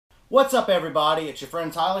What's up, everybody? It's your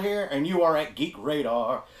friend Tyler here, and you are at Geek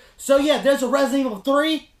Radar. So yeah, there's a Resident Evil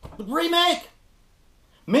 3 remake.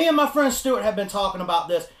 Me and my friend Stuart have been talking about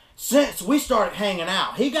this since we started hanging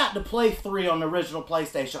out. He got to play 3 on the original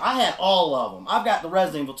PlayStation. I had all of them. I've got the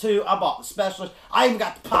Resident Evil 2. I bought the specialist. I even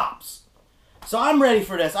got the Pops. So I'm ready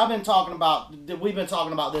for this. We've been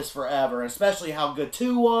talking about this forever, and especially how good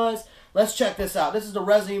 2 was. Let's check this out. This is the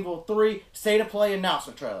Resident Evil 3 State of Play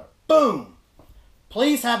announcement trailer. Boom!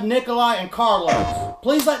 Please have Nikolai and Carlos.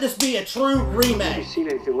 Please let this be a true remake. I've never seen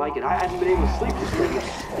anything like it. I haven't been able to sleep this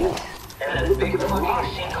week. There's a big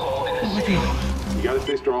fucking sinkhole in the city. You gotta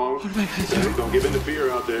stay strong. Don't give in to fear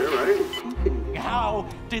out there, right? How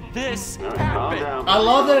did this All right, happen? calm down. I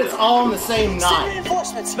love that it's all on the same night.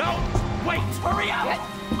 Reinforcements. No! Wait! Hurry up!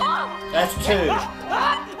 That's 2.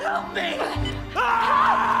 Help me!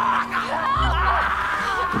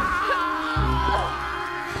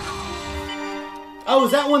 Oh,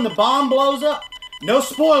 is that when the bomb blows up? No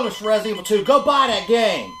spoilers for Resident Evil 2. Go buy that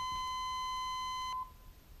game.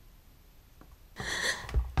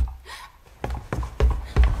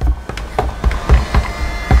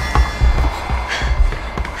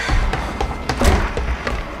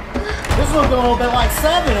 This one's a little bit like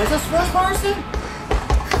 7. Is this first person?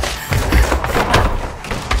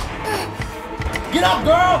 Get up,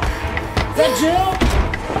 girl! Is that Jill?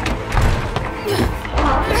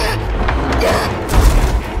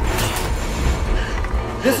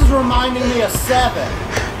 This is reminding me of 7.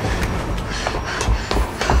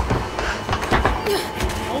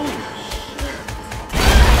 Holy shit.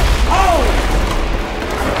 Oh!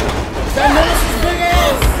 Is that Menace's big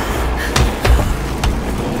ass?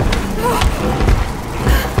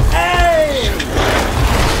 Hey!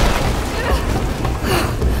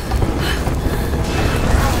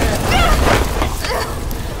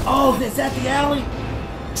 Oh, is that the alley?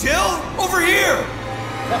 Jill, over here!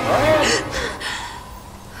 Is that Brad?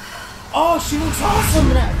 Oh, she looks awesome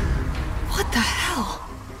in that. What the hell?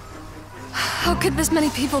 How could this many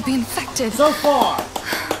people be infected? So far.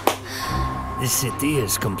 The city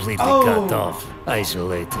is completely Oh. cut off,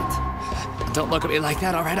 isolated. Don't look at me like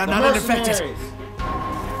that, alright? I'm The not infected. mercenaries.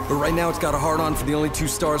 But right now it's got a hard-on for the only 2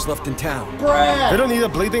 stars left in town. They Brad! don't need a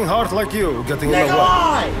bleeding heart like you getting in the way.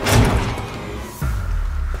 Nikolai!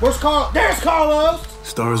 Where's Carl? There's Carlos!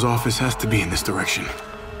 Star's office has to be in this direction.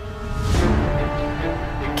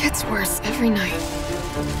 Gets worse every night.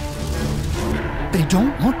 They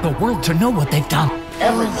don't want the world to know what they've done.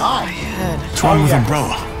 Every night. What's wrong with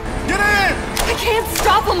Umbrella? Get in! I can't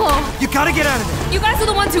stop them all! You gotta get out of there! You guys are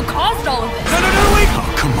the ones who caused all of this! No, wait! Oh,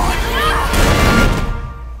 come on.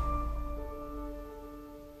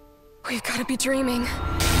 We've gotta be dreaming.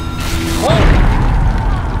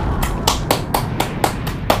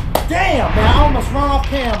 Damn, man, I almost run off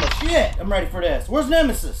camera. Shit, I'm ready for this. Where's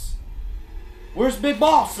Nemesis? Where's Big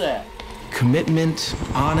Boss at? Commitment,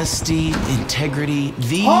 honesty, integrity,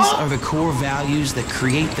 these are the core values that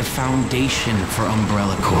create the foundation for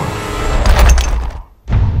Umbrella Corp.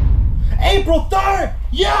 April 3rd!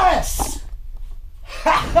 Yes!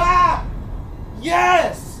 Ha ha!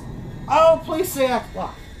 Yes! Oh, please say I...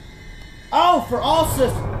 Oh, for all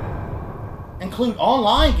systems. Include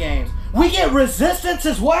online games. We get Resistance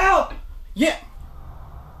as well? Yeah.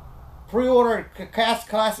 Pre-order Cast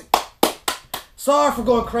Classic. Sorry for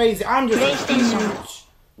going crazy. I'm just huge.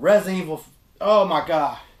 Resident Evil. Oh my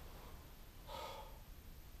god.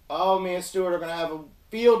 Oh, me and Stuart are gonna have a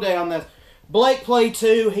field day on this. Blake played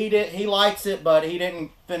 2. He likes it, but he didn't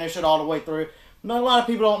finish it all the way through. Not a lot of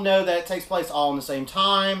people don't know that it takes place all in the same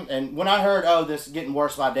time. And when I heard, oh, this is getting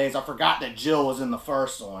worse by days, I forgot that Jill was in the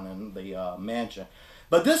first one in the mansion.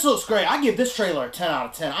 But this looks great. I give this trailer a 10 out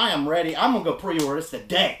of 10. I am ready. I'm gonna go pre-order this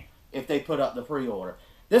today if they put up the pre-order.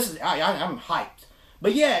 This is I'm hyped.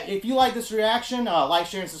 But yeah, if you like this reaction, like,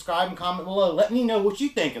 share, and subscribe, and comment below. Let me know what you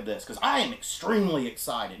think of this, because I am extremely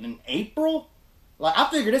excited. In April, like, I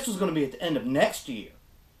figured this was going to be at the end of next year.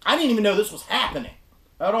 I didn't even know this was happening.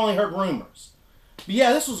 I'd only heard rumors. But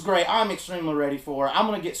yeah, this was great. I'm extremely ready for it. I'm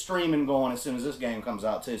going to get streaming going as soon as this game comes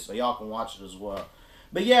out, too, so y'all can watch it as well.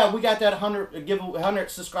 But yeah, we got that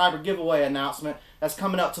 100 subscriber giveaway announcement that's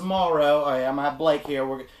coming up tomorrow. I'm going to have Blake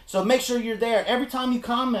here. So make sure you're there. Every time you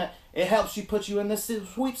comment, it helps you put you in this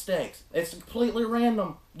sweepstakes. It's completely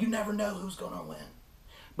random. You never know who's going to win.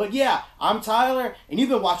 But yeah, I'm Tyler, and you've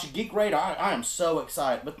been watching Geek Radar. I am so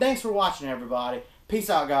excited. But thanks for watching, everybody. Peace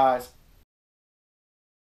out, guys.